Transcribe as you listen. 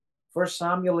First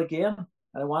Samuel again,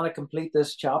 and I want to complete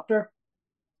this chapter,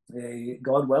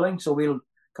 God willing. So we'll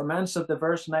commence at the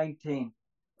verse 19.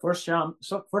 First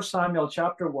Samuel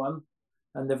chapter 1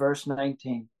 and the verse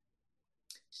 19.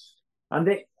 And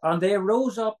they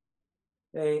rose up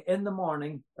in the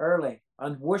morning early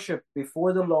and worshipped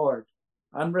before the Lord,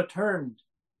 and returned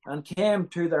and came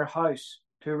to their house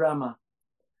to Ramah.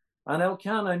 And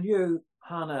Elkanah knew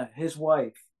Hannah his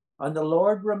wife, and the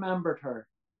Lord remembered her.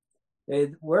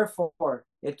 Wherefore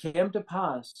it came to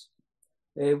pass,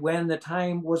 when the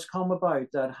time was come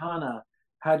about that Hannah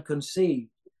had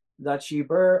conceived, that she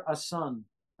bare a son,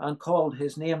 and called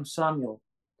his name Samuel,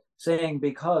 saying,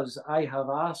 Because I have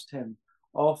asked him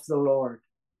of the Lord.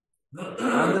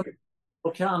 And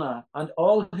Elkanah and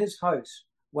all his house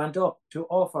went up to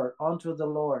offer unto the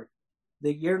Lord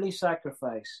the yearly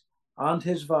sacrifice and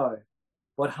his vow.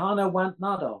 But Hannah went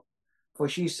not up, for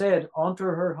she said unto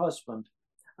her husband,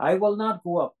 I will not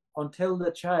go up until the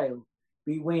child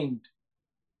be weaned.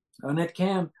 And it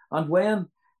came, and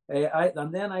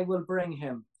then I will bring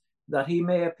him, that he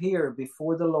may appear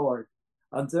before the Lord,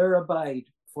 and there abide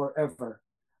forever.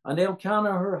 And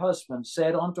Elkanah her husband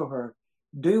said unto her,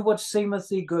 Do what seemeth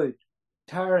thee good,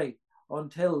 tarry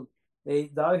until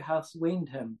thou hast weaned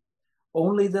him.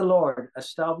 Only the Lord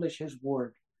establish his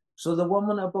word. So the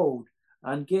woman abode,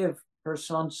 and gave her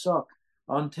son suck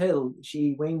until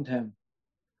she weaned him.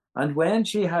 And when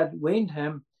she had weaned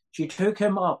him, she took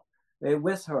him up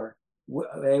with her,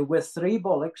 with 3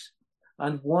 bullocks,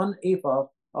 and 1 ephah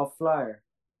of flour,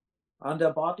 and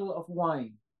a bottle of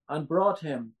wine, and brought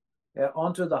him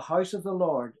unto the house of the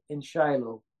Lord in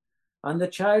Shiloh. And the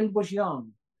child was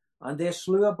young, and they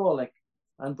slew a bullock,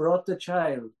 and brought the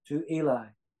child to Eli.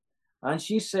 And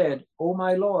she said, O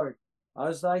my Lord,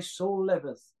 as thy soul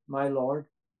liveth, my Lord,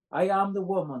 I am the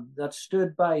woman that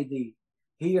stood by thee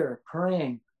here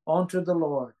praying unto the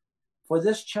Lord. For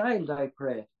this child I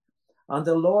prayed, and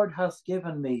the Lord hath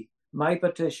given me my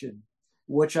petition,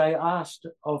 which I asked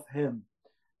of him.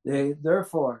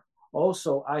 Therefore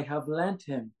also I have lent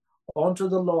him unto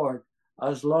the Lord.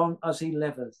 As long as he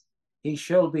liveth, he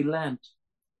shall be lent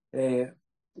to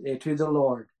the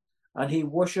Lord. And he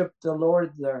worshipped the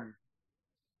Lord there.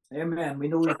 Amen. We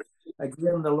know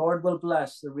again the Lord will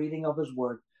bless the reading of his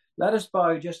word. Let us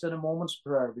bow just in a moment's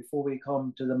prayer before we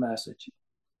come to the message.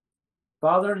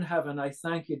 Father in heaven, I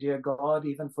thank you, dear God,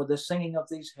 even for the singing of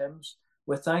these hymns.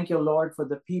 We thank you, Lord, for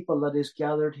the people that is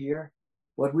gathered here.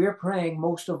 What we're praying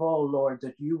most of all, Lord,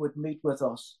 that you would meet with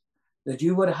us, that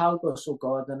you would help us, O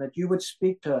God, and that you would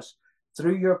speak to us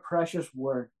through your precious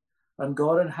word. And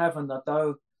God in heaven, that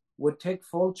thou would take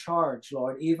full charge,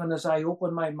 Lord, even as I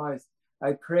open my mouth.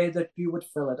 I pray that you would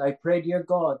fill it. I pray, dear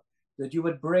God, that you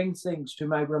would bring things to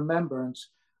my remembrance,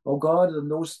 O God, and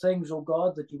those things, O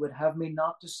God, that you would have me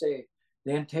not to say,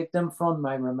 then take them from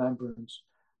my remembrance.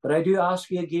 But I do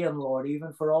ask you again, Lord,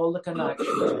 even for all the connections,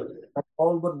 that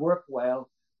all would work well.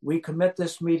 We commit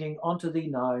this meeting unto thee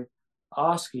now,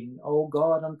 asking, O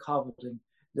God, and coveting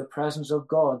the presence of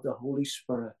God, the Holy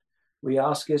Spirit. We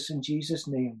ask this in Jesus'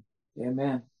 name.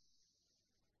 Amen.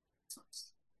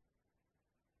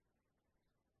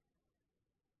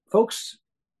 Folks,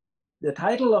 the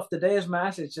title of today's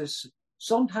message is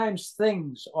Sometimes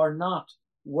Things Are Not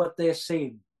What They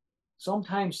Seem.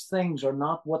 Sometimes things are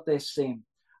not what they seem.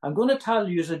 I'm going to tell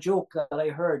you a joke that I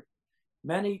heard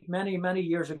many, many, many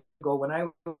years ago when I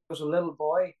was a little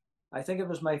boy. I think it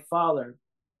was my father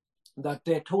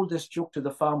that told this joke to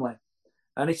the family.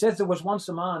 And he says there was once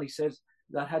a man, he says,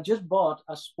 that had just bought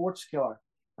a sports car.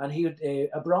 And he had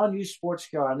a brand new sports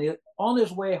car. And he, on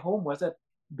his way home with it,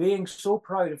 being so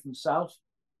proud of himself,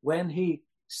 when he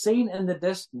seen in the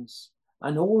distance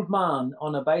an old man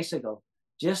on a bicycle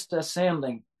just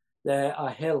ascending a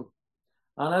hill.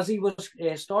 And as he was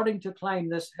starting to climb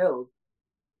this hill,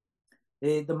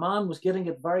 the man was getting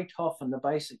it very tough on the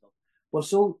bicycle. Well,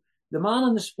 so the man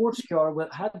in the sports car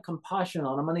had compassion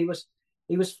on him, and he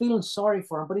was feeling sorry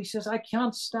for him. But he says, I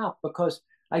can't stop because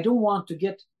I don't want to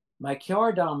get my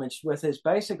car damaged with his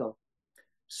bicycle.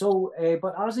 So,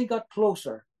 but as he got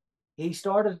closer, he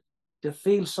started to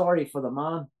feel sorry for the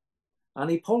man.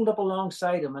 And he pulled up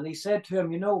alongside him and he said to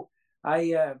him, you know,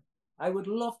 I would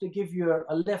love to give you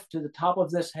a lift to the top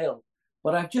of this hill,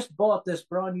 but I've just bought this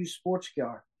brand new sports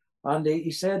car. And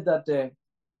he said that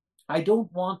I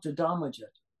don't want to damage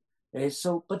it.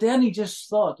 But then he just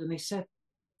thought, and he said,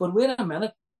 but wait a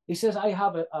minute. He says, I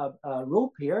have a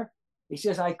rope here. He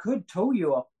says, I could tow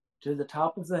you up to the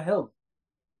top of the hill.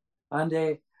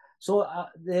 And so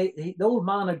the old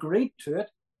man agreed to it.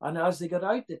 And as they got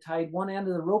out, they tied one end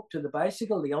of the rope to the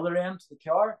bicycle, the other end to the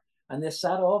car, and they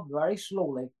set off very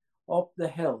slowly up the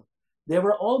hill. They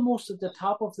were almost at the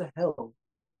top of the hill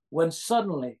when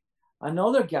suddenly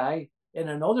another guy in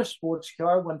another sports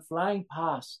car went flying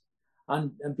past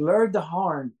and blurred the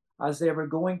horn as they were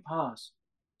going past.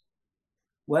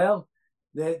 Well,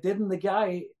 didn't the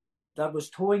guy that was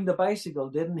towing the bicycle,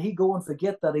 didn't he go and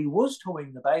forget that he was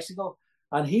towing the bicycle?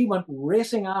 And he went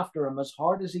racing after him as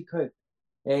hard as he could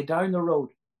down the road.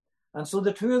 And so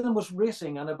the two of them was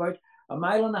racing, and about a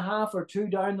mile and a half or two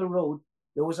down the road,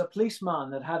 there was a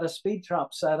policeman that had a speed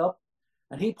trap set up,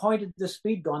 and he pointed the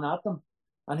speed gun at them,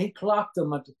 and he clocked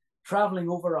them at traveling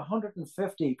over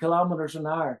 150 kilometers an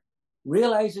hour.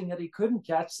 Realizing that he couldn't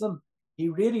catch them, he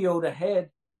radioed ahead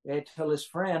to his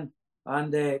friend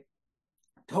and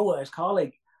Toa, his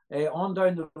colleague, on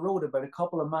down the road about a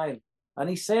couple of miles. And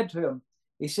he said to him,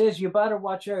 he says, you better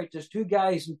watch out. There's two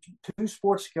guys in two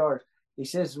sports cars. He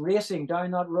says, racing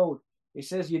down that road. He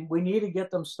says, we need to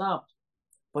get them stopped.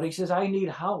 But he says, I need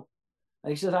help. And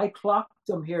he says, I clocked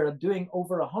them here at doing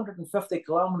over 150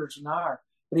 kilometers an hour.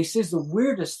 But he says, the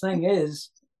weirdest thing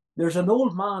is, there's an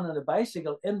old man on a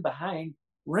bicycle in behind,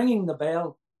 ringing the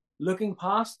bell, looking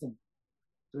past them.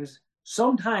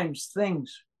 Sometimes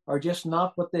things are just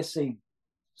not what they seem.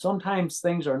 Sometimes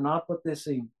things are not what they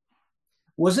seem.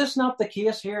 Was this not the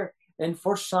case here in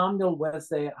 1 Samuel with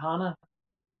Hannah?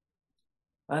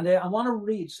 And I want to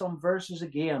read some verses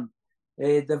again,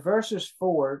 the verses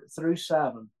 4 through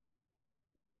 7.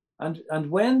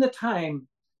 And when the time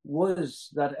was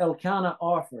that Elkanah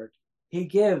offered, he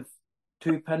gave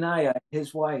to Peninnah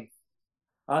his wife,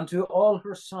 and to all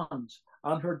her sons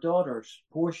and her daughters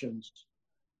portions.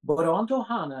 But unto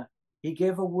Hannah he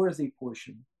gave a worthy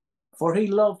portion, for he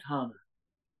loved Hannah.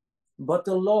 But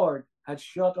the Lord had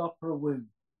shut up her womb.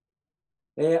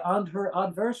 And her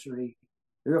adversary,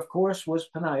 who of course was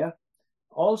Peninnah,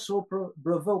 also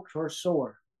provoked her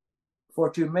sore, for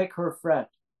to make her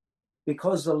fret,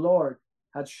 because the Lord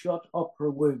had shut up her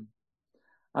womb.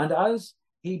 And as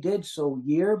he did so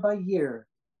year by year,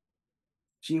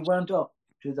 she went up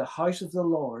to the house of the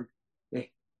Lord,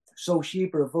 so she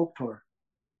provoked her.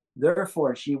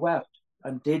 Therefore she wept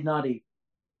and did not eat.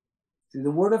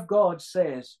 The word of God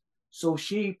says, so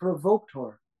she provoked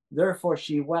her, therefore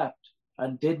she wept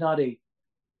and did not eat.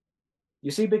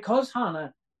 You see, because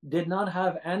Hannah did not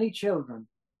have any children,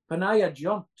 Peninnah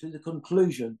jumped to the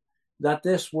conclusion that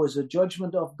this was a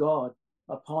judgment of God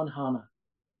upon Hannah.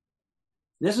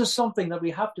 This is something that we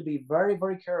have to be very,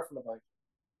 very careful about,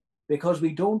 because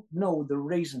we don't know the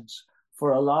reasons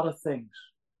for a lot of things.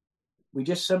 We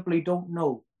just simply don't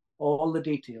know all the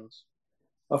details.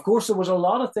 Of course, there was a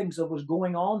lot of things that was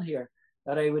going on here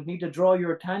that I would need to draw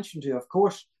your attention to. Of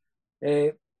course,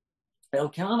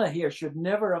 Elkanah here should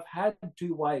never have had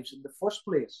two wives in the first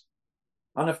place.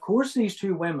 And of course, these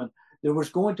two women, there was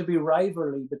going to be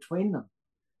rivalry between them.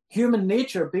 Human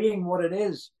nature being what it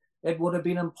is, it would have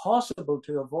been impossible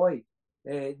to avoid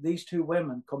these two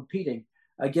women competing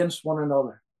against one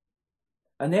another.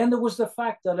 And then there was the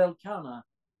fact that Elkanah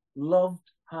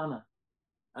loved Hannah,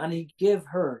 and he gave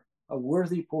her a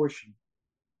worthy portion.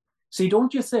 See,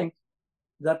 don't you think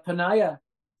that Peninnah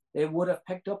would have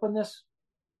picked up on this?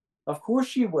 Of course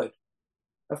she would.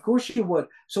 Of course she would.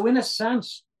 So in a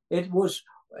sense, it was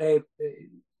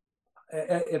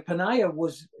Peninnah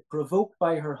was provoked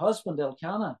by her husband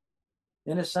Elkanah.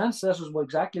 In a sense, this is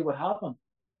exactly what happened.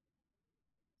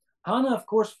 Hannah, of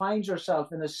course, finds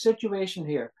herself in a situation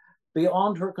here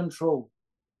beyond her control,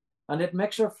 and it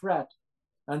makes her fret,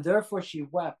 and therefore she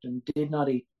wept and did not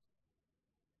eat.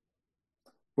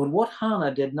 But what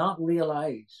Hannah did not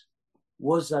realize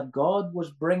was that God was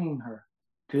bringing her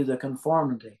to the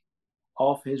conformity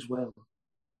of his will.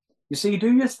 You see,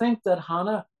 do you think that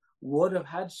Hannah would have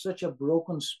had such a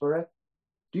broken spirit?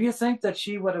 Do you think that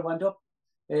she would have went up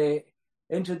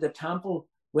into the temple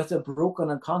with a broken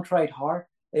and contrite heart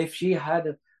if she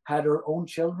had had her own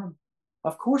children?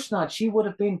 Of course not. She would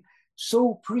have been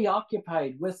so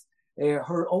preoccupied with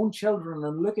her own children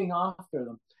and looking after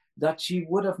them that she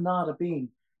would have not have been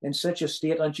in such a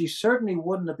state, and she certainly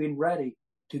wouldn't have been ready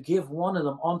to give one of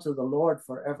them unto the Lord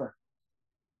forever.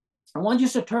 I want you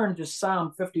to turn to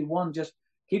Psalm 51. Just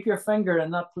keep your finger in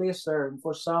that place there in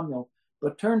 1 Samuel,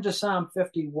 but turn to Psalm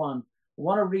 51. I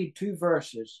want to read two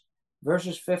verses,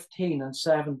 verses 15 and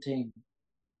 17.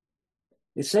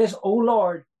 It says, O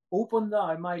Lord, open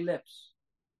thou my lips,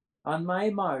 and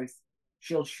my mouth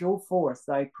shall show forth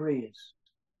thy praise.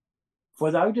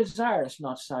 For thou desirest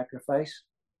not sacrifice,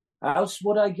 else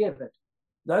would I give it.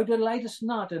 Thou delightest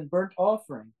not in burnt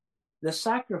offering. The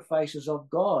sacrifices of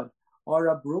God are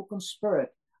a broken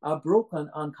spirit, a broken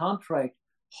and contrite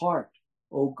heart.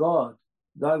 O God,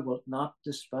 thou wilt not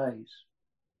despise.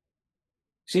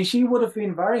 See, she would have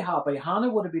been very happy. Hannah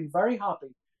would have been very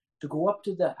happy to go up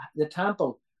to the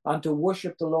temple and to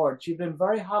worship the Lord. She'd been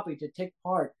very happy to take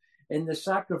part in the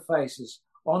sacrifices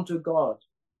unto God.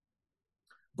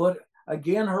 But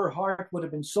again, her heart would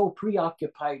have been so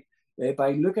preoccupied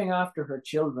by looking after her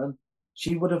children,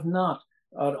 she would have not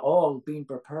at all been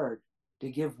prepared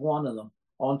to give one of them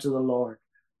unto the Lord.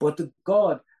 But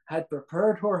God had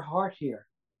prepared her heart here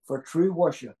for true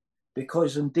worship,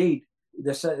 because indeed,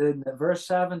 in verse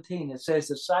 17, it says,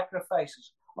 the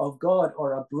sacrifices of God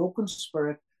are a broken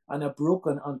spirit and a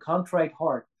broken and contrite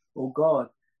heart, O God,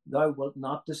 thou wilt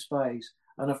not despise.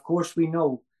 And of course, we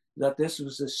know that this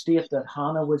was the state that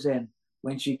Hannah was in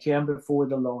when she came before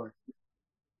the Lord.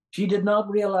 She did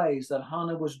not realize that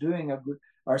Hannah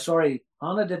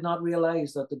did not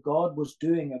realize that the God was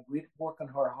doing a great work in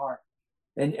her heart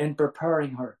in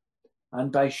preparing her.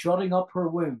 And by shutting up her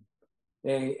womb,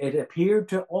 it appeared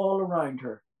to all around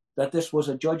her that this was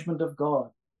a judgment of God,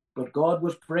 but God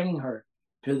was bringing her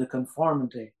to the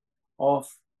conformity of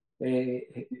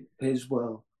his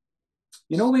will.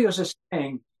 You know, we was a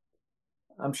saying,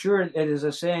 I'm sure it is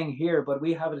a saying here, but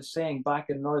we have it a saying back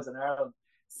in Northern Ireland,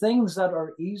 things that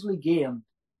are easily gained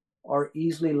are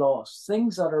easily lost.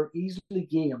 Things that are easily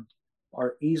gained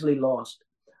are easily lost.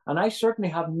 And I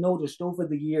certainly have noticed over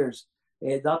the years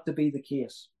that to be the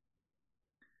case.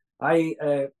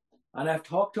 And I've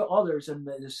talked to others in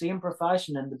the same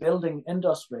profession in the building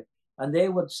industry, and they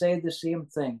would say the same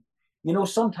thing. You know,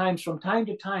 sometimes from time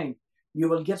to time, you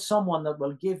will get someone that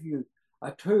will give you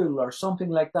a tool or something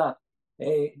like that,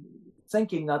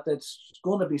 thinking that it's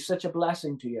going to be such a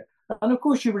blessing to you. And of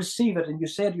course, you receive it and you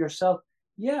say to yourself,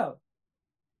 yeah,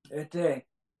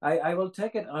 I will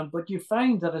take it on, but you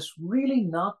find that it's really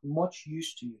not much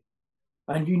use to you,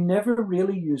 and you never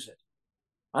really use it.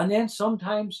 And then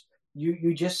sometimes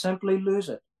you just simply lose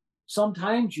it.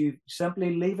 Sometimes you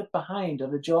simply leave it behind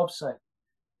at a job site.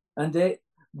 And then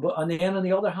on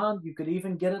the other hand, you could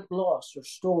even get it lost or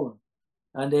stolen.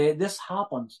 And this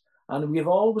happens. And we've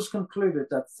always concluded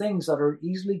that things that are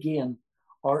easily gained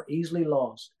are easily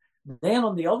lost. Then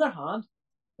on the other hand,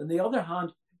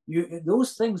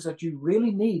 those things that you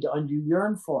really need and you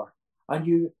yearn for, and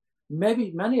you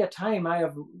many a time I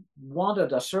have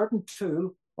wanted a certain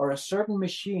tool or a certain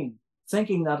machine,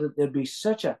 thinking that it'd be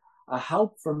such a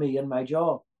help for me in my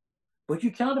job, but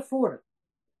you can't afford it,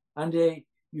 and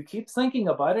you keep thinking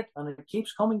about it, and it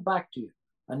keeps coming back to you.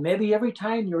 And maybe every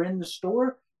time you're in the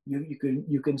store,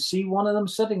 you can see one of them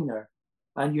sitting there,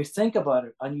 and you think about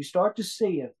it, and you start to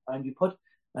see it,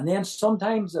 and then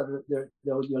sometimes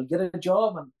you'll get a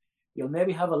job, and you'll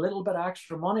maybe have a little bit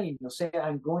extra money, and you'll say,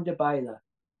 I'm going to buy that.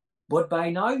 But by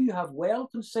now you have well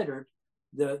considered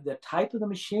the type of the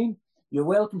machine, you've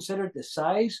well considered the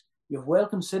size, you've well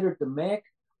considered the make,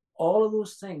 all of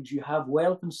those things you have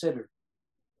well considered.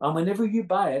 And whenever you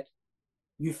buy it,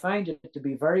 you find it to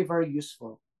be very, very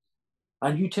useful.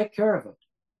 And you take care of it.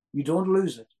 You don't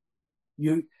lose it.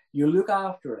 You look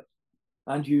after it,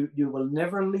 and you will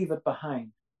never leave it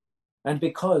behind. And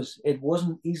because it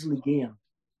wasn't easily gained,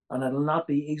 and it'll not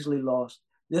be easily lost.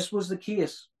 This was the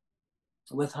case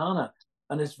with Hannah,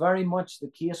 and it's very much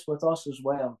the case with us as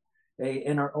well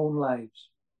in our own lives.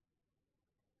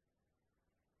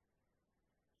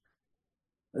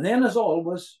 And then, as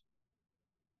always,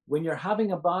 when you're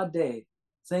having a bad day,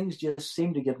 things just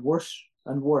seem to get worse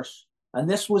and worse. And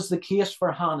this was the case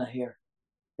for Hannah here.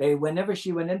 Whenever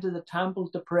she went into the temple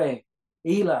to pray,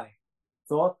 Eli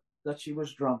thought that she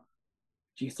was drunk.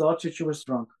 She thought that she was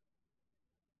drunk.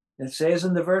 It says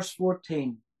in the verse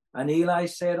 14, and Eli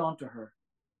said unto her,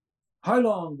 how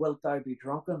long wilt thou be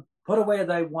drunken? Put away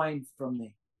thy wine from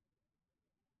thee.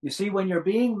 You see, when you're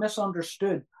being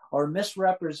misunderstood or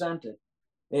misrepresented,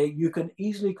 you can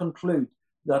easily conclude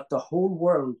that the whole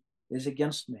world is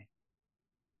against me.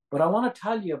 But I want to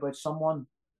tell you about someone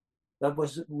that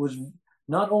was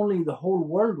not only the whole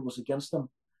world was against them,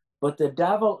 but the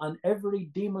devil and every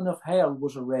demon of hell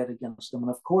was arrayed against them.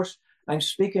 And of course, I'm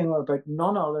speaking about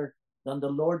none other than the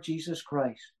Lord Jesus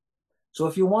Christ. So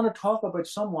if you want to talk about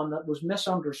someone that was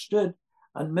misunderstood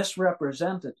and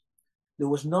misrepresented, there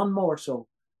was none more so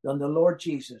than the Lord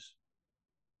Jesus.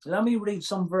 Let me read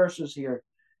some verses here.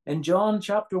 In John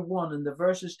chapter 1, in the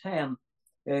verses 10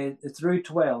 through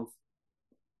 12.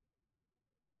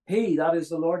 He, that is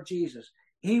the Lord Jesus,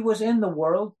 he was in the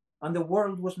world, and the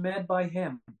world was made by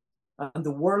him, and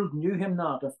the world knew him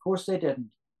not. Of course they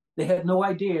didn't. They had no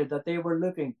idea that they were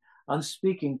looking and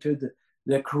speaking to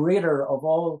the creator of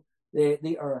all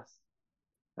the earth.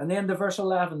 And then the verse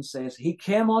 11 says, he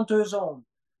came unto his own,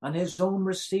 and his own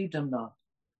received him not.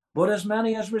 But as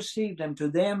many as received him, to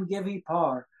them give he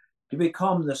power to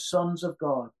become the sons of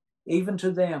God, even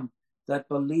to them that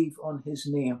believe on his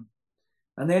name.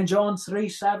 And then John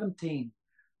 3:17,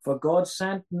 for God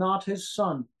sent not his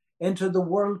Son into the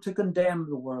world to condemn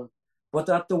the world, but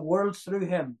that the world through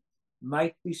him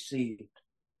might be saved.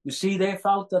 You see, they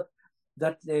felt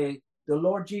that the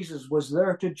Lord Jesus was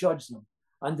there to judge them,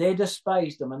 and they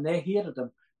despised him and they hated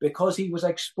him because he was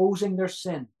exposing their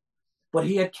sin. But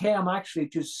he had come actually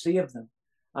to save them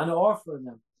and offer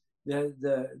them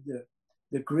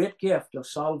the great gift of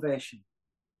salvation.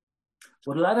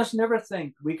 But let us never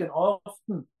think, we can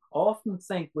often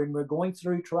think when we're going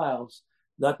through trials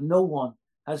that no one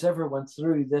has ever went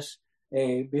through this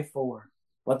before.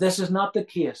 But this is not the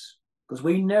case, because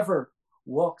we never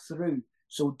walk through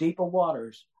so deep a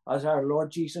waters as our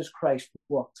Lord Jesus Christ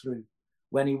walked through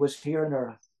when he was here on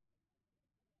earth.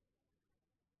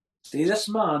 See, this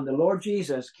man, the Lord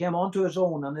Jesus, came unto his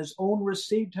own, and his own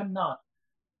received him not.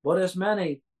 But as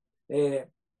many,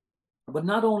 but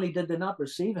not only did they not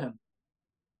receive him,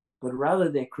 but rather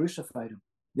they crucified him.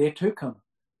 They took him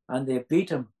and they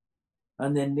beat him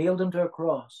and they nailed him to a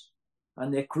cross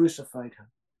and they crucified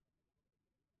him.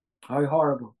 How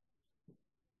horrible.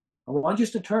 I want you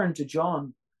to turn to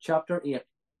John chapter 8,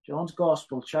 John's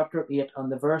Gospel, chapter 8,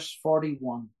 and the verse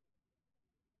 41.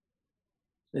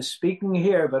 It's speaking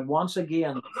here, but once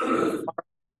again,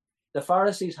 the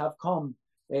Pharisees have come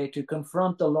to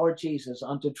confront the Lord Jesus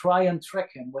and to try and trick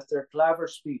him with their clever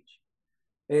speech.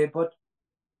 But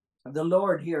the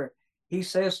Lord here, he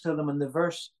says to them in the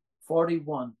verse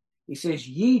 41, he says,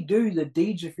 ye do the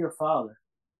deeds of your father.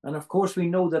 And of course we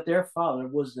know that their father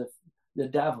was the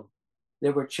devil. They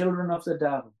were children of the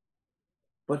devil.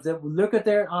 But look at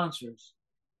their answers.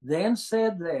 Then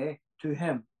said they to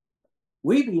him,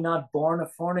 we be not born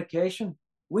of fornication.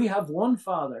 We have one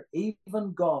Father,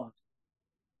 even God.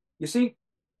 You see,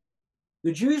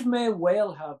 the Jews may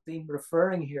well have been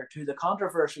referring here to the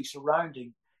controversy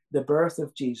surrounding the birth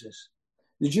of Jesus.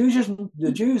 The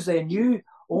Jews, they knew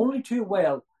only too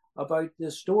well about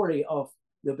the story of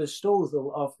the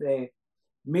betrothal of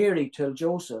Mary to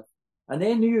Joseph. And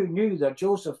they knew that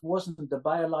Joseph wasn't the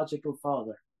biological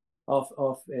father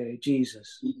of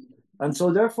Jesus. And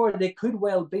so therefore they could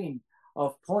well be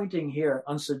of pointing here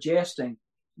and suggesting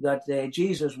that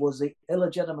Jesus was the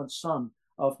illegitimate son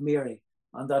of Mary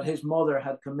and that his mother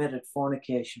had committed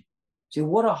fornication. See,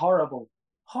 what a horrible,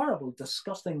 horrible,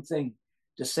 disgusting thing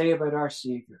to say about our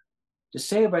Savior, to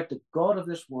say about the God of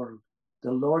this world,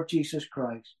 the Lord Jesus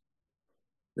Christ.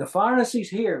 The Pharisees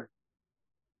here,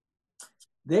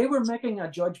 they were making a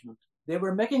judgment. They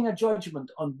were making a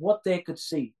judgment on what they could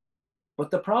see.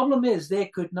 But the problem is they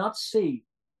could not see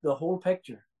the whole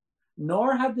picture,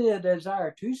 nor had they a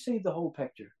desire to see the whole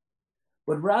picture,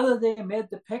 but rather they made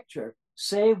the picture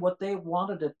say what they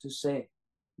wanted it to say.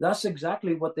 That's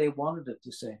exactly what they wanted it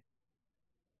to say.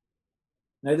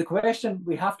 Now, the question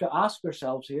we have to ask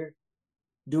ourselves here,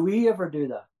 do we ever do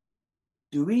that?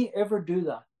 Do we ever do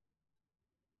that?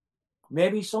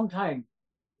 Maybe sometime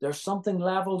there's something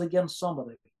leveled against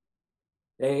somebody,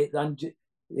 and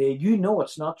you know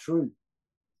it's not true.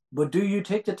 But do you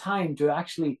take the time to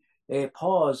actually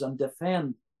pause and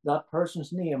defend that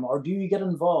person's name, or do you get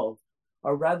involved,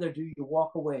 or rather do you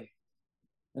walk away?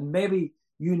 And maybe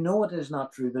you know it is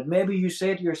not true, but maybe you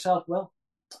say to yourself, well,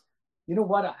 you know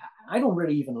what, I don't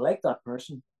really even like that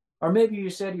person. Or maybe you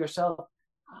say to yourself,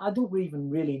 I don't even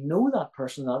really know that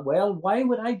person that well. Why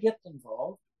would I get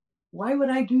involved? Why would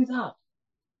I do that?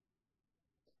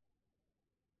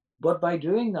 But by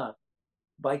doing that,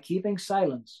 by keeping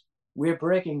silence, we're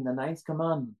breaking the 9th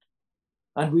commandment.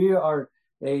 And we are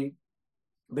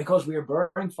because we are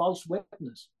bearing false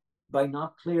witness by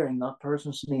not clearing that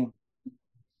person's name.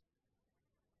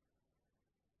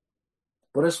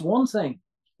 But it's one thing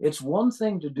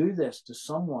to do this to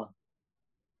someone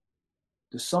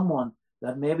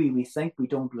that maybe we think we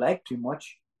don't like too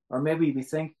much, or maybe we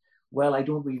think, well, I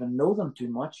don't even know them too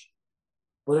much.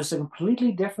 But it's a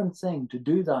completely different thing to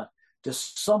do that to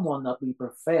someone that we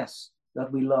profess that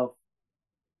we love.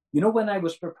 You know, when I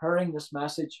was preparing this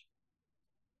message,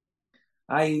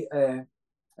 I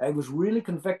was really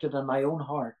convicted in my own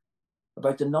heart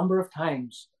about the number of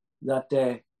times that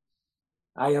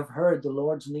I have heard the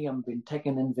Lord's name being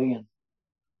taken in vain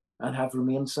and have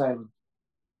remained silent.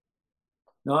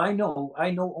 Now, I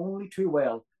know only too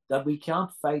well that we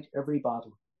can't fight every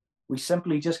battle. We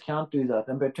simply just can't do that.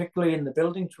 And particularly in the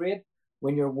building trade,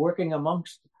 when you're working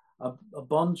amongst a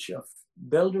bunch of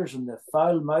builders and the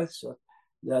foul mouths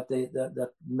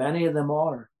that many of them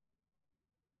are,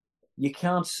 you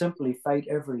can't simply fight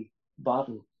every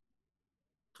battle.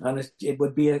 And it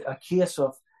would be a case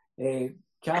of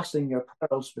casting your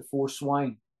pearls before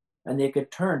swine. and they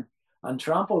could turn and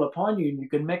trample upon you, and you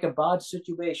could make a bad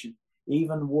situation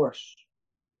even worse.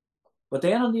 But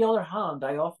then on the other hand,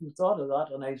 I often thought of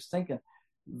that, and I was thinking,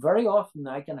 very often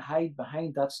I can hide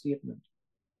behind that statement.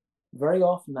 Very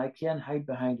often I can hide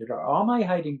behind it. Or am I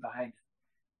hiding behind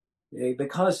it?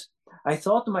 Because I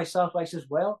thought to myself, I says,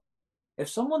 well, if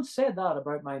someone said that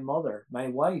about my mother, my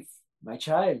wife, my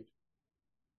child,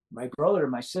 my brother,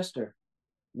 my sister,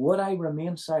 would I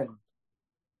remain silent?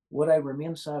 Would I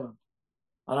remain silent?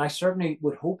 And I certainly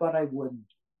would hope that I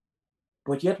wouldn't.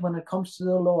 But yet when it comes to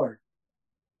the Lord,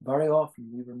 very often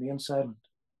we remain silent.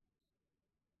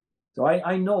 So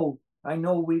I know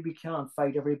we can't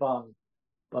fight every battle,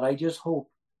 but I just hope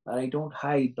that I don't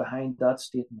hide behind that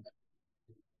statement.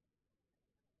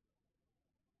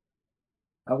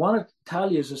 I want to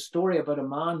tell you a story about a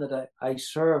man that I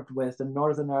served with in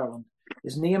Northern Ireland.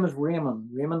 His name is Raymond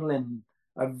Linden,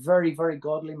 a very, very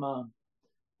godly man.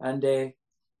 And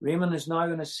Raymond is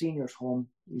now in a senior's home.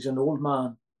 He's an old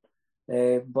man,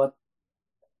 but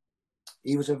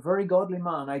he was a very godly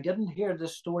man. I didn't hear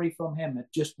this story from him. It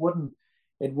just wouldn't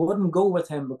go with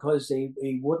him, because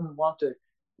he wouldn't want to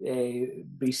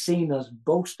be seen as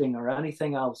boasting or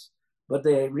anything else. But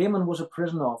Raymond was a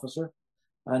prison officer,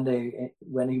 and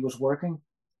when he was working,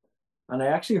 and I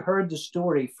actually heard the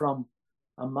story from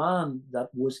a man that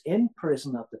was in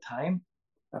prison at the time,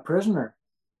 a prisoner,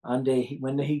 and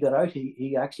when he got out,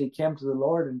 he actually came to the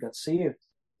Lord and got saved.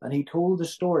 And he told the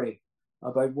story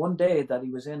about one day that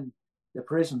he was in the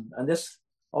prison, and this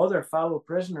other fellow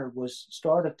prisoner was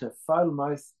started to foul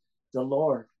mouth the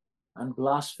Lord and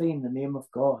blaspheme the name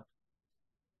of God.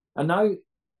 And now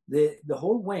the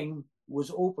whole wing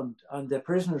was opened, and the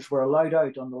prisoners were allowed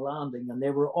out on the landing, and they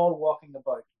were all walking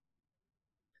about.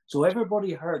 So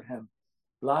everybody heard him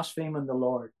blaspheming the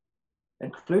Lord,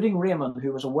 including Raymond,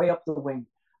 who was away up the wing.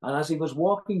 And as he was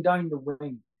walking down the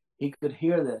wing, he could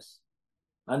hear this.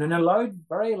 And in a loud,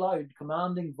 very loud,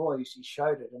 commanding voice, he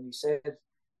shouted, and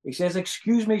he says,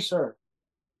 "Excuse me, sir."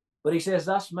 But he says,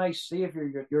 "That's my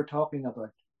Savior you're talking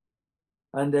about."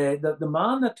 And the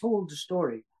man that told the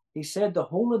story, he said the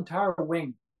whole entire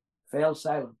wing fell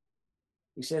silent.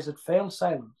 He says it fell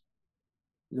silent.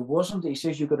 There wasn't, he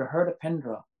says, you could have heard a pin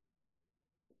drop.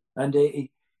 And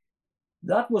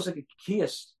that was a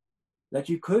case that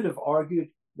you could have argued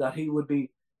that he would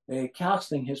be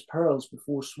casting his pearls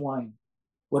before swine.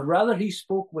 But rather he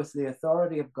spoke with the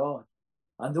authority of God.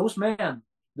 And those men,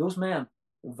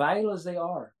 vile as they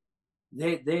are,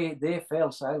 they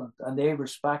fell silent, and they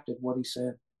respected what he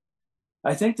said.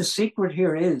 I think the secret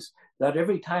here is that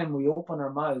every time we open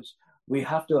our mouths, we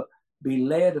have to be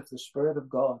led of the Spirit of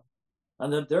God,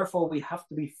 and that therefore we have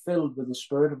to be filled with the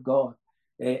Spirit of God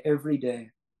every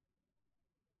day.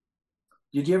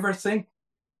 Do you ever think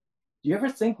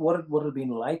what it would have been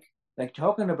like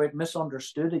talking about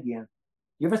misunderstood again?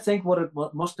 Do you ever think what it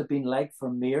must have been like for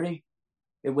Mary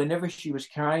whenever she was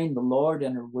carrying the Lord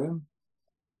in her womb?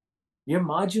 You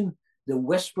imagine the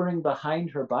whispering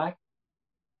behind her back,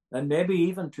 and maybe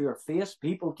even to her face.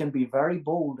 People can be very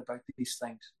bold about these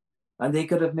things, and they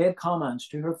could have made comments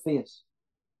to her face.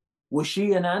 Was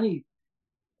she in any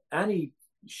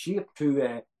shape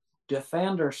to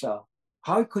defend herself?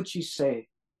 How could she say,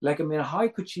 how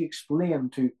could she explain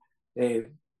to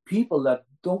people that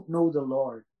don't know the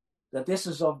Lord that this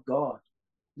is of God?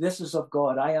 This is of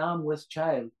God. I am with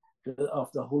child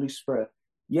of the Holy Spirit.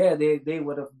 Yeah, they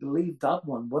would have believed that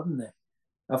one, wouldn't they?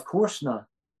 Of course not.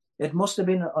 It must have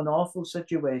been an awful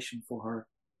situation for her.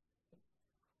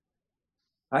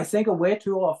 I think way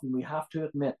too often we have to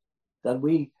admit that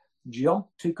we jump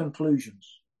to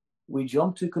conclusions. We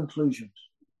jump to conclusions.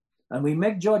 And we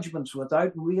make judgments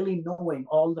without really knowing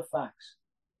all the facts.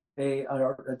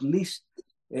 Or at least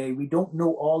we don't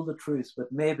know all the truth,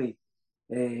 but maybe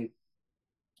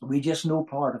we just know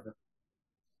part of it.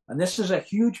 And this is a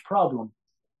huge problem.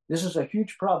 This is a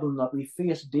huge problem that we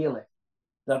face daily,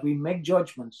 that we make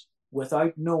judgments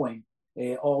without knowing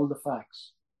all the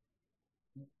facts.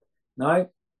 Now,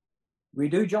 we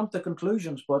do jump to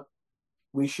conclusions, but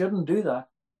we shouldn't do that.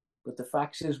 But the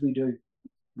fact is we do.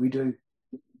 We do.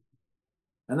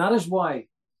 And that is why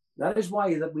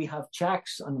that we have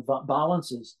checks and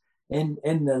balances in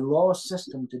the law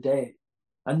system today.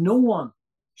 And no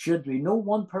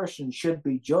one person should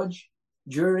be judge,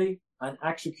 jury, and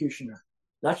executioner.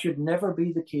 That should never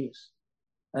be the case.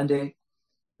 And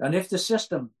if the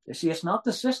system, you see, it's not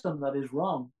the system that is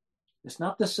wrong. It's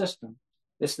not the system.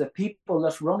 It's the people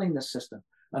that's running the system.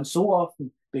 And so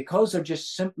often, because they're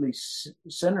just simply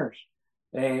sinners,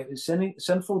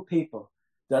 sinful people,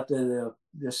 that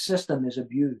the system is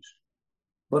abused.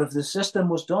 But if the system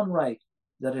was done right,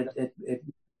 that it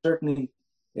certainly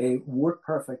work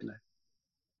perfectly.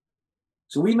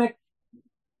 So we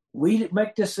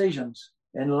make decisions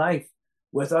in life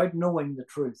without knowing the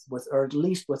truth, or at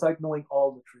least without knowing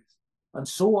all the truth. And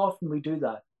so often we do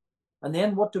that. And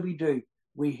then what do?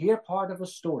 We hear part of a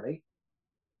story,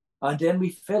 and then we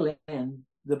fill in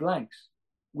the blanks.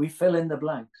 We fill in the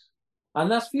blanks. And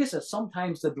let's face it,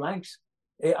 sometimes the blanks,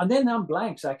 and then them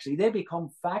blanks, actually, they become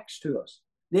facts to us.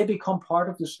 They become part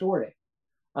of the story.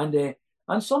 And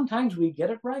sometimes we get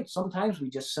it right. Sometimes we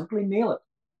just simply nail it.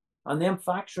 And them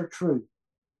facts are true.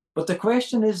 But the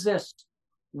question is this: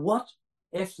 what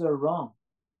if they're wrong?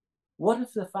 What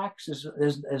if the facts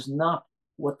is not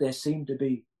what they seem to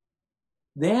be?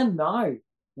 Then now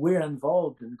we're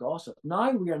involved in gossip.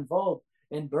 Now we're involved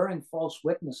in bearing false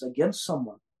witness against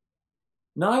someone.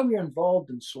 Now we're involved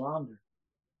in slander.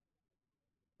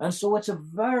 And so it's a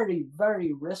very,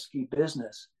 very risky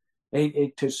business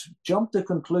to jump to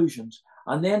conclusions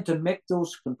and then to make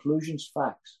those conclusions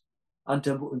facts and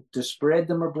to spread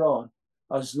them abroad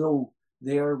as though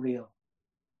they are real.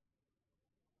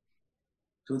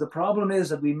 So the problem is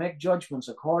that we make judgments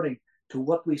according to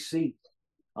what we see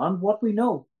and what we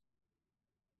know,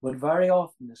 but very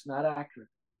often it's not accurate,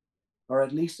 or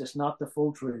at least it's not the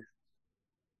full truth.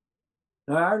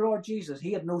 Now, our Lord Jesus,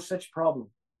 he had no such problem.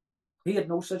 He had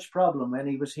no such problem when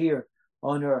he was here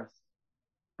on earth.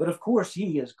 But of course,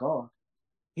 he is God.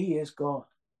 He is God.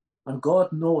 And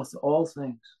God knoweth all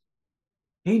things.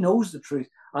 He knows the truth.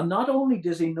 And not only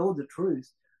does he know the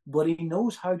truth, but he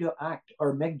knows how to act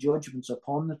or make judgments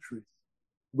upon the truth.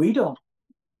 We don't.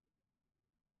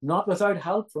 Not without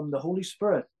help from the Holy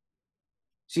Spirit.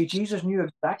 See, Jesus knew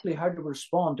exactly how to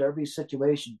respond to every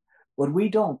situation, but we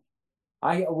don't.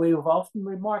 We have often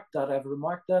remarked that. I've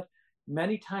remarked that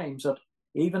many times, that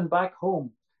even back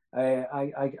home,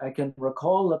 I can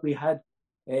recall that we had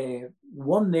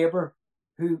one neighbor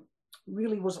who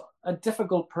really was a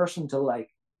difficult person to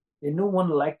like. And no one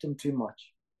liked him too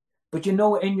much. But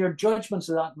in your judgments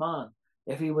of that man,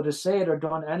 if he would have said or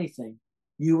done anything,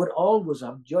 you would always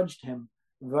have judged him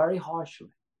very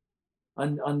harshly.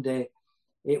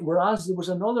 Whereas there was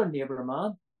another neighbor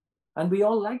man, and we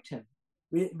all liked him.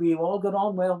 We all got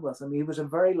on well with him. He was a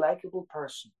very likable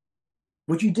person.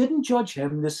 But you didn't judge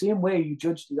him the same way you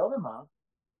judged the other man.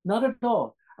 Not at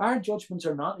all. Our judgments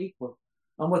are not equal.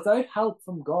 And without help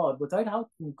from God,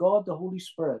 the Holy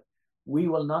Spirit, we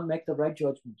will not make the right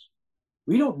judgments.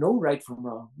 We don't know right from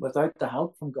wrong without the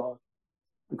help from God,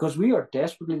 because we are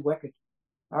desperately wicked.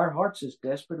 Our hearts is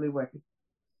desperately wicked.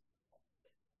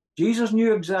 Jesus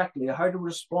knew exactly how to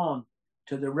respond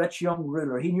to the rich young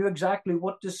ruler. He knew exactly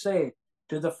what to say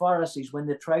to the Pharisees when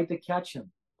they tried to catch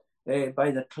him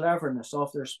by the cleverness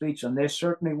of their speech, and they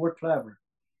certainly were clever.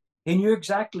 He knew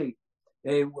exactly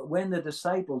when the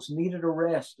disciples needed a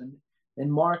rest. And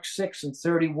in Mark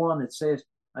 6:31 it says,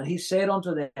 "And he said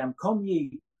unto them, Come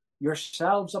ye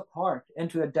yourselves apart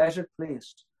into a desert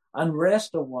place, and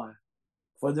rest a while.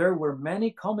 For there were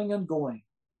many coming and going,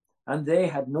 and they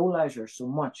had no leisure so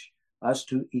much as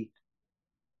to eat."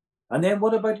 And then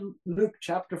what about Luke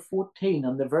chapter 14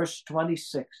 and the verse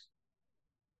 26?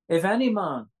 "If any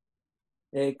man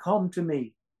come to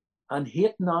me and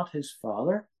hate not his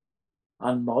father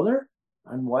and mother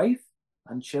and wife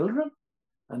and children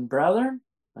and brethren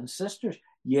and sisters,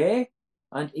 yea,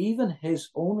 and even his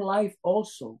own life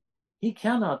also, he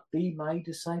cannot be my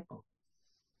disciple."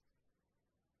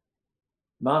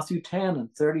 Matthew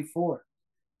 10:34.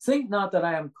 "Think not that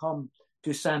I am come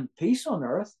to send peace on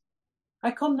earth.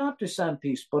 I come not to send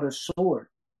peace, but a sword."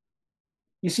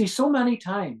 You see, so many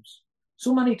times,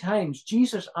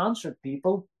 Jesus answered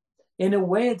people in a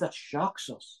way that shocks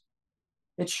us.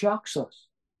 It shocks us.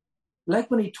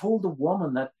 Like when he told the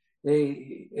woman that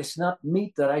it's not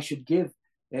meet that I should give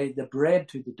the bread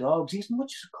to the dogs. He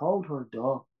much called her a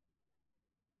dog.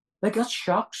 Like, that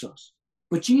shocks us.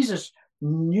 But Jesus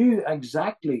knew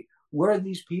exactly where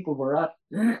these people were at.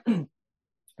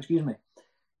 Excuse me.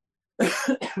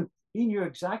 He knew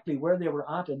exactly where they were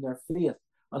at in their faith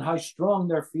and how strong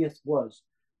their faith was,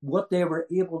 what they were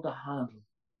able to handle.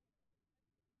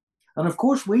 And of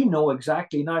course, we know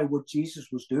exactly now what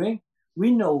Jesus was doing.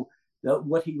 We know that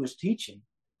what he was teaching.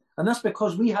 And that's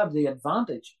because we have the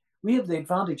advantage. We have the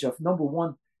advantage of, number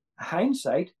one,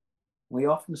 hindsight. We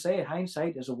often say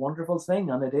hindsight is a wonderful thing,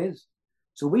 and it is.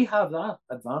 So we have that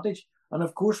advantage. And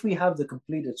of course, we have the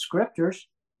completed scriptures.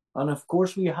 And of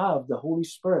course, we have the Holy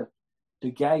Spirit to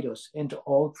guide us into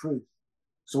all truth.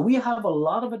 So we have a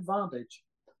lot of advantage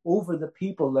over the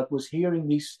people that was hearing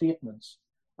these statements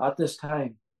at this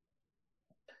time.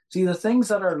 See, the things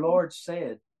that our Lord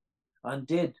said and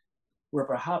did were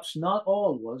perhaps not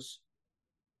always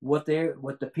what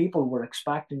the people were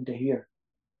expecting to hear.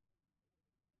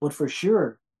 But for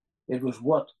sure, it was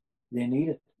what they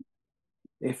needed.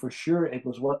 For sure, it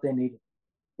was what they needed.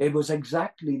 It was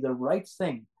exactly the right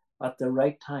thing at the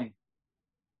right time.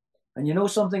 And you know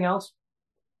something else?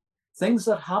 Things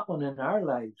that happen in our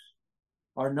lives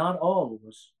are not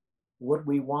always what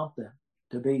we want them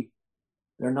to be.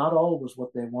 They're not always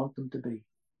what they want them to be.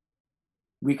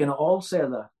 We can all say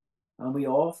that, and we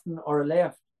often are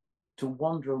left to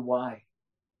wonder why,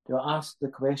 to ask the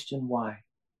question why,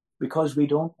 because we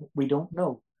don't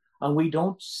know, and we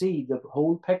don't see the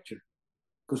whole picture,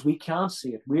 because we can't see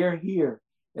it. We're here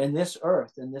in this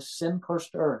earth, in this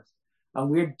sin-cursed earth, and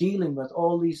we're dealing with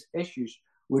all these issues.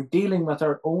 We're dealing with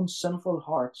our own sinful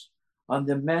hearts and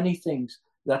the many things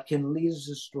that can lead us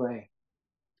astray.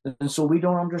 And so we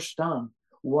don't understand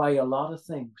why a lot of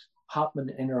things happen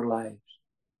in our lives.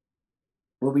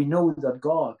 But we know that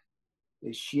God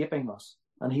is shaping us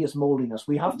and He is molding us.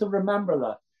 We have to remember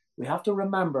that. We have to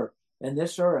remember in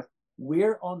this earth,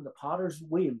 we're on the potter's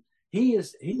wheel. We're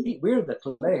the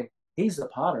clay. He's the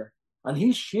potter. And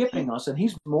He's shaping us and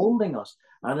He's molding us.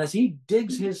 And as He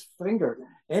digs His finger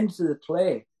into the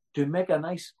clay to make a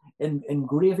nice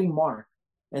engraving mark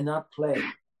in that clay,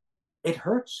 it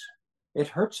hurts. It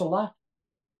hurts a lot.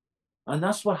 And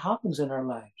that's what happens in our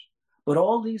lives. But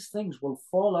all these things will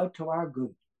fall out to our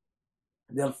good.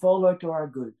 They'll fall out to our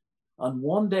good. And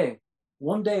one day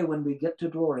when we get to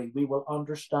glory, we will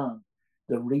understand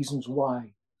the reasons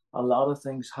why a lot of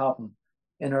things happen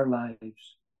in our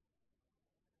lives.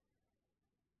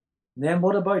 And then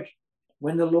what about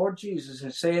when the Lord Jesus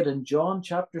has said in John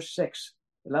chapter 6,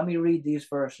 let me read these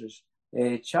verses,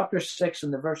 chapter 6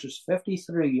 and the verses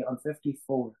 53 and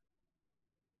 54.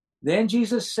 Then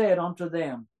Jesus said unto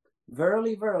them,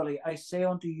 Verily, verily, I say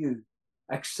unto you,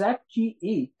 except ye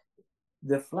eat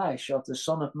the flesh of the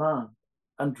Son of Man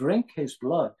and drink his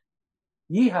blood,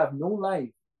 ye have no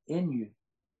life in you.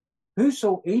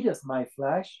 Whoso eateth my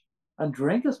flesh and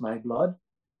drinketh my blood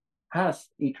hath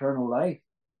eternal life,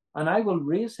 and I will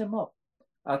raise him up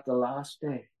at the last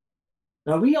day.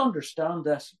 Now we understand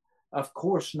this, of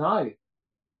course, now,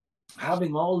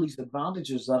 having all these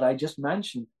advantages that I just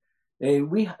mentioned,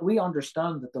 we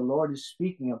understand that the Lord is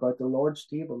speaking about the Lord's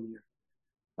table here.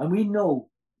 And we know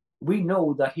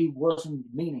that He wasn't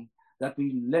meaning that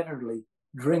we literally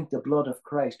drink the blood of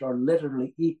Christ or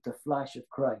literally eat the flesh of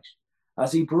Christ.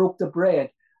 As He broke the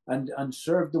bread and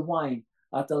served the wine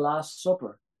at the Last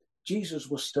Supper, Jesus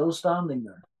was still standing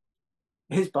there.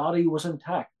 His body was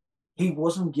intact. He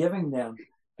wasn't giving them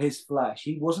His flesh.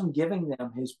 He wasn't giving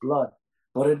them His blood,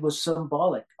 but it was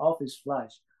symbolic of His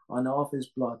flesh and of His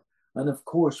blood. And of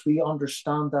course, we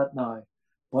understand that now.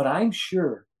 But I'm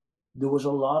sure there was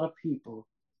a lot of people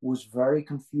who was very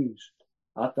confused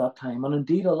at that time. And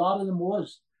indeed, a lot of them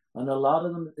was. And a lot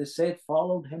of them, they said,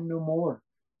 followed Him no more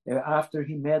after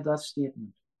He made that statement.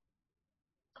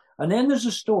 And then there's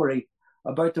a story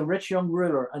about the rich young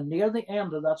ruler. And near the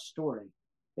end of that story,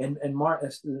 in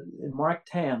Mark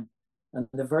 10 and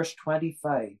the verse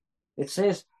 25, it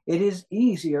says, It is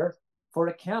easier for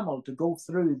a camel to go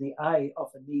through the eye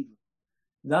of a needle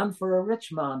than for a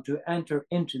rich man to enter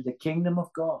into the kingdom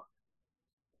of God.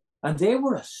 And they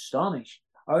were astonished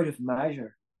out of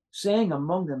measure, saying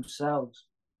among themselves,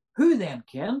 Who then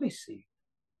can be saved?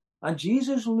 And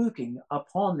Jesus, looking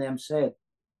upon them, said,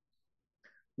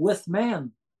 With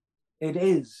men it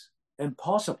is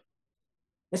impossible.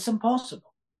 It's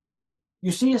impossible.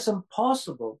 You see, it's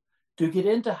impossible to get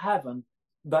into heaven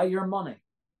by your money.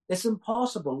 It's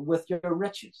impossible with your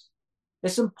riches.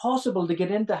 It's impossible to get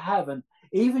into heaven,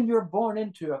 even you're born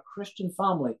into a Christian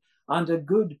family and a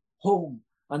good home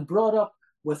and brought up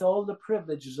with all the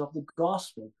privileges of the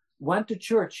gospel, went to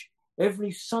church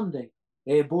every Sunday,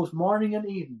 both morning and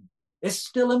evening. It's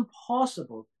still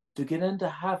impossible to get into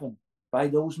heaven by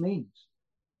those means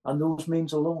and those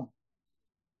means alone.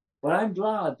 But I'm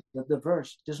glad that the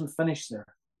verse doesn't finish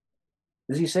there.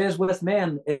 As he says, with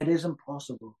men it is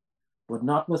impossible, but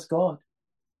not with God.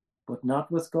 But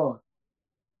not with God.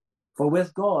 For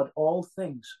with God all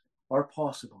things are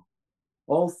possible.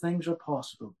 All things are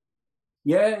possible.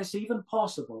 Yeah, it's even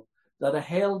possible that a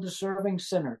hell-deserving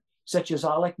sinner such as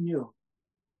Alec Newell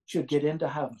should get into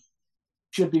heaven,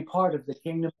 should be part of the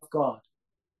kingdom of God.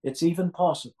 It's even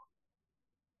possible.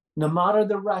 No matter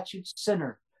the wretched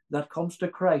sinner that comes to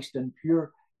Christ in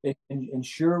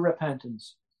sure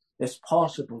repentance, it's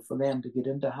possible for them to get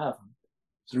into heaven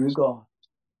through God.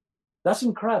 That's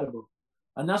incredible.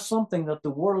 And that's something that the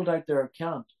world out there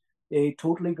can't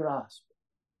totally grasp.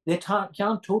 They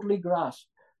can't totally grasp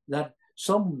that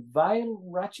some vile,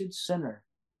 wretched sinner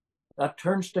that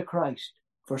turns to Christ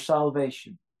for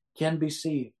salvation can be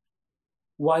saved,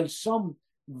 while some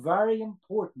very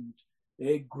important,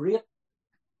 a great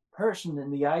person in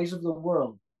the eyes of the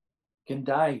world can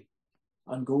die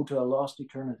and go to a lost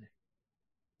eternity.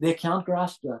 They can't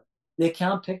grasp that. They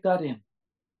can't take that in.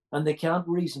 And they can't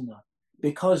reason that,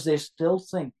 because they still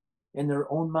think in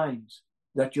their own minds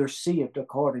that you're saved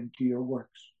according to your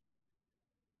works.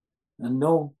 And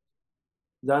no,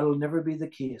 that'll never be the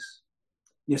case.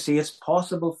 You see, it's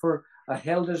possible for a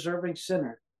hell-deserving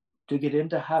sinner to get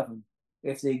into heaven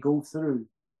if they go through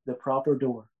the proper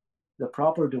door. The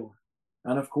proper door.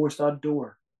 And of course, that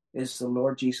door is the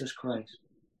Lord Jesus Christ.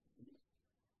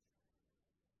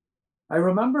 I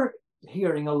remember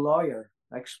hearing a lawyer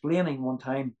explaining one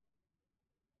time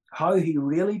how he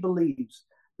really believes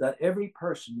that every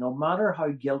person, no matter how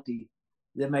guilty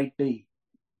they might be,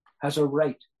 has a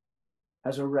right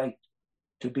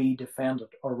to be defended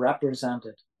or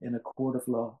represented in a court of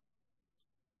law.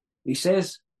 He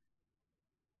says,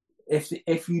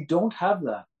 if you don't have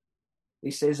that,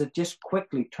 he says it just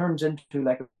quickly turns into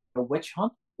like a witch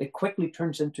hunt. It quickly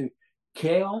turns into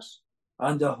chaos,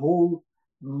 and the whole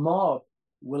mob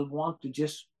will want to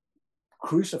just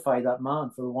crucify that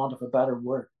man, for the want of a better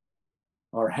word,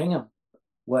 or hang him,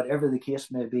 whatever the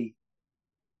case may be.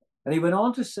 And he went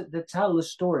on to tell the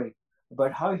story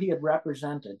about how he had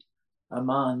represented a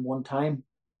man one time.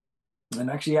 And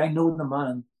actually, I know the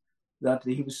man that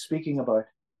he was speaking about.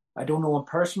 I don't know him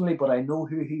personally, but I know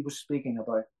who he was speaking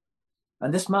about.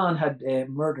 And this man had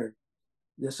murdered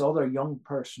this other young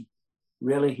person.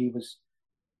 Really, he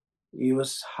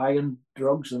was high in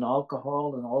drugs and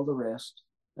alcohol and all the rest.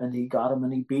 And he got him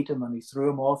and he beat him and he threw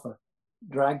him off,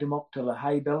 dragged him up to a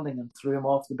high building and threw him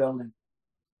off the building.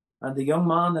 And the young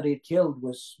man that he had killed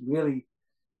was really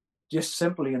just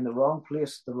simply in the wrong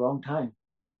place at the wrong time.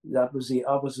 That was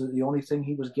the only thing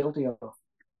he was guilty of.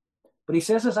 But he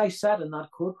says, as I sat in that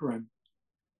courtroom,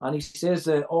 and he says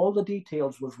that all the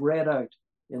details was read out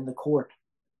in the court.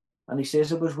 And he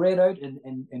says it was read out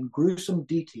in gruesome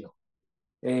detail.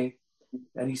 And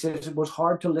he says it was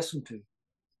hard to listen to.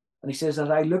 And he says, as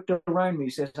I looked around me,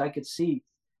 he says, I could see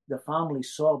the family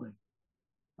sobbing.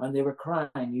 And they were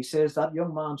crying. He says, that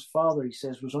young man's father, he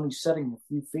says, was only sitting a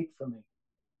few feet from me.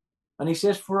 And he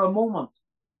says, for a moment,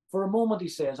 he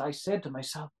says, I said to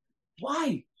myself,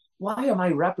 why am I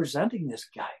representing this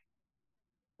guy?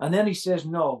 And then he says,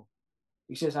 no.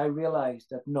 He says, I realized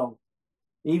that no,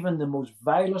 even the most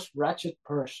vilest, wretched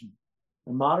person,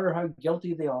 no matter how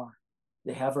guilty they are,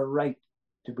 they have a right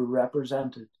to be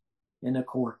represented in a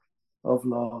court of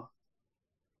law.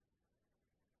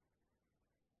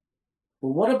 But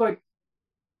what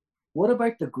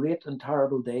about the great and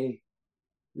terrible day,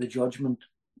 the judgment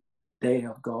day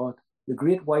of God, the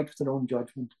great white throne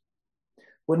judgment?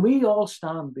 When we all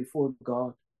stand before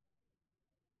God,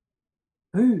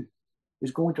 who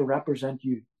is going to represent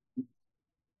you?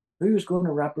 Who is going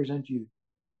to represent you?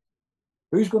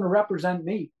 Who's going to represent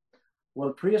me?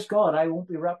 Well, praise God, I won't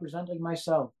be representing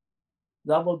myself.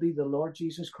 That will be the Lord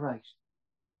Jesus Christ.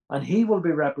 And he will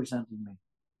be representing me.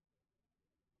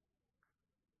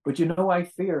 But you know, I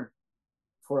fear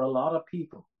for a lot of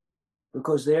people,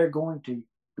 because they're going to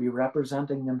be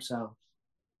representing themselves.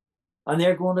 And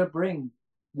they're going to bring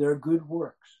their good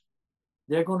works.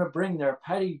 They're going to bring their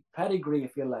pedigree,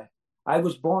 if you like. I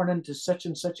was born into such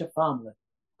and such a family.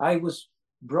 I was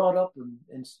brought up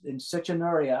in such an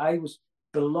area. I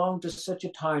belonged to such a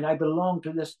town. I belonged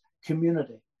to this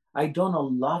community. I done a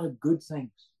lot of good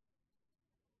things.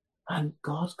 And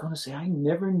God's going to say, I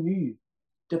never knew you.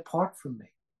 Depart from me.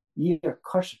 Ye are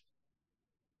cursed.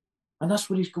 And that's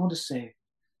what he's going to say.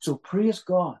 So praise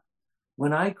God.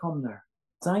 When I come there,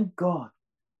 thank God,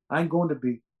 I'm going to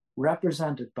be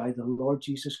represented by the Lord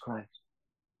Jesus Christ.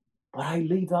 But I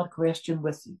leave that question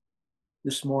with you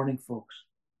this morning, folks.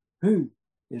 Who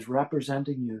is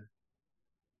representing you?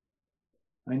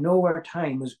 I know our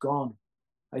time is gone.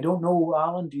 I don't know,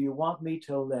 Alan, do you want me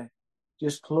to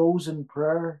just close in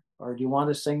prayer, or do you want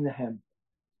to sing the hymn?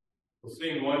 We'll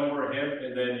sing one more hymn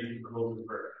and then you can close the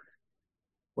prayer.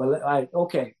 Well,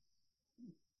 okay.